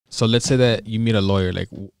So let's say that you meet a lawyer, like,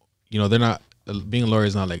 you know, they're not, being a lawyer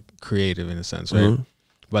is not like creative in a sense, right?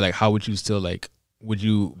 But like, how would you still like,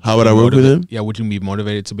 how would I work with him? Yeah, would you be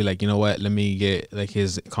motivated to be like, you know what, let me get like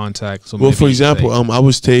his contact? So well, for example, like, I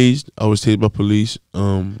was tased by police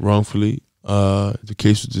wrongfully. The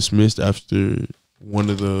case was dismissed after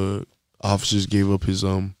one of the officers gave up his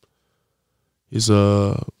what's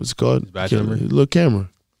it called? His badge number? His little camera.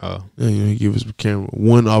 Oh, yeah, you know, he gave us a camera.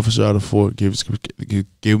 One officer out of 4 gave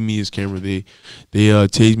me his camera. They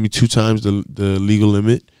tased me 2 times the legal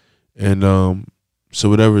limit, and so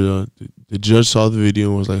whatever. The judge saw the video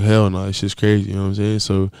and was like, "Hell no, it's just crazy." You know what I'm saying?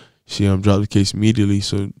 So she dropped the case immediately.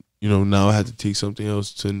 So you know, now I had to take something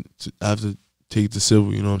else to I have to take the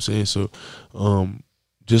civil. You know what I'm saying? So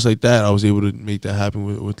just like that, I was able to make that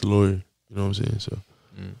happen with the lawyer. You know what I'm saying? So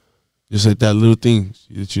just like that, little things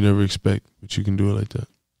that you never expect, but you can do it like that.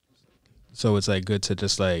 So it's like good to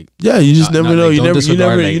just like, yeah, you just never know. Like,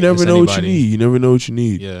 you never know what you need. You never know what you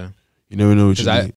need. Yeah, you never know what you need.